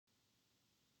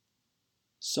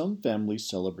Some families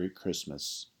celebrate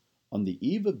Christmas on the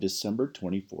eve of December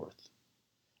 24th,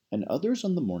 and others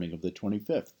on the morning of the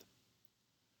 25th.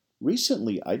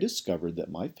 Recently, I discovered that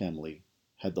my family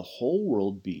had the whole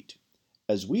world beat,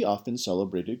 as we often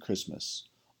celebrated Christmas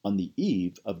on the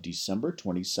eve of December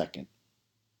 22nd.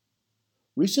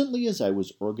 Recently, as I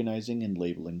was organizing and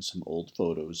labeling some old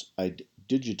photos I'd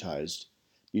digitized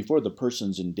before the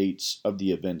persons and dates of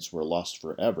the events were lost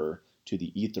forever to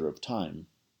the ether of time,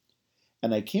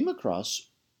 and I came across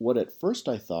what at first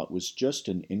I thought was just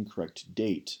an incorrect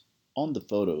date on the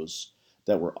photos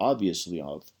that were obviously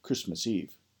of Christmas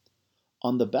Eve.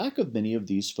 On the back of many of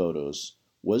these photos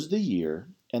was the year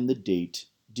and the date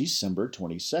December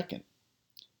 22nd.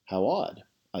 How odd,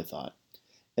 I thought.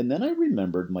 And then I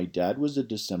remembered my dad was a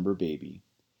December baby,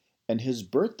 and his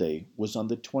birthday was on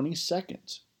the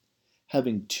 22nd.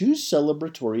 Having two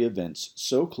celebratory events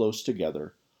so close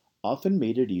together often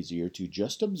made it easier to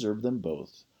just observe them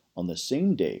both on the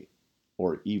same day,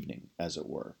 or evening, as it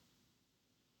were.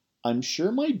 I'm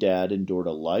sure my dad endured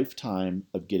a lifetime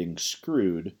of getting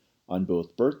screwed on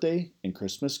both birthday and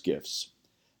Christmas gifts,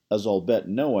 as I'll bet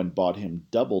no one bought him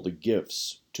double the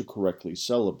gifts to correctly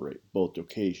celebrate both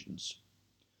occasions.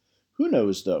 Who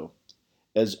knows, though,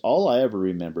 as all I ever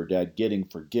remember Dad getting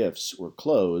for gifts were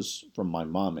clothes from my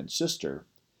mom and sister,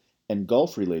 and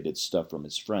golf-related stuff from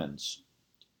his friends.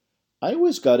 I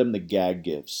always got him the gag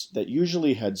gifts that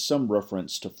usually had some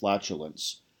reference to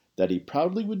flatulence that he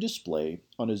proudly would display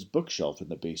on his bookshelf in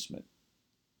the basement.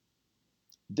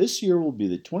 This year will be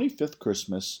the 25th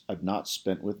Christmas I've not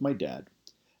spent with my dad,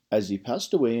 as he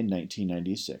passed away in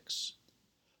 1996.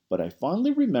 But I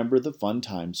fondly remember the fun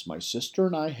times my sister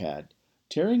and I had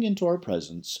tearing into our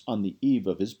presents on the eve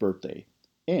of his birthday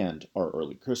and our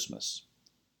early Christmas.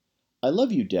 I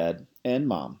love you, Dad and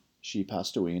Mom. She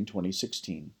passed away in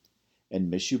 2016, and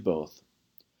miss you both,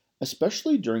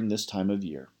 especially during this time of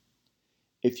year.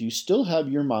 If you still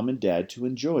have your mom and dad to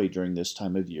enjoy during this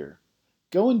time of year,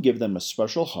 go and give them a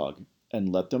special hug and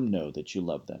let them know that you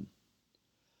love them.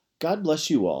 God bless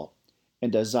you all,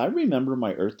 and as I remember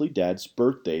my earthly dad's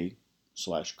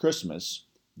birthday/Christmas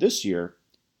this year,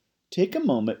 take a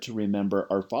moment to remember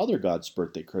our Father God's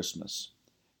birthday Christmas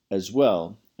as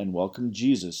well, and welcome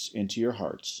Jesus into your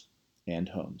hearts and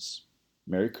homes.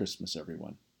 Merry Christmas,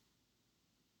 everyone.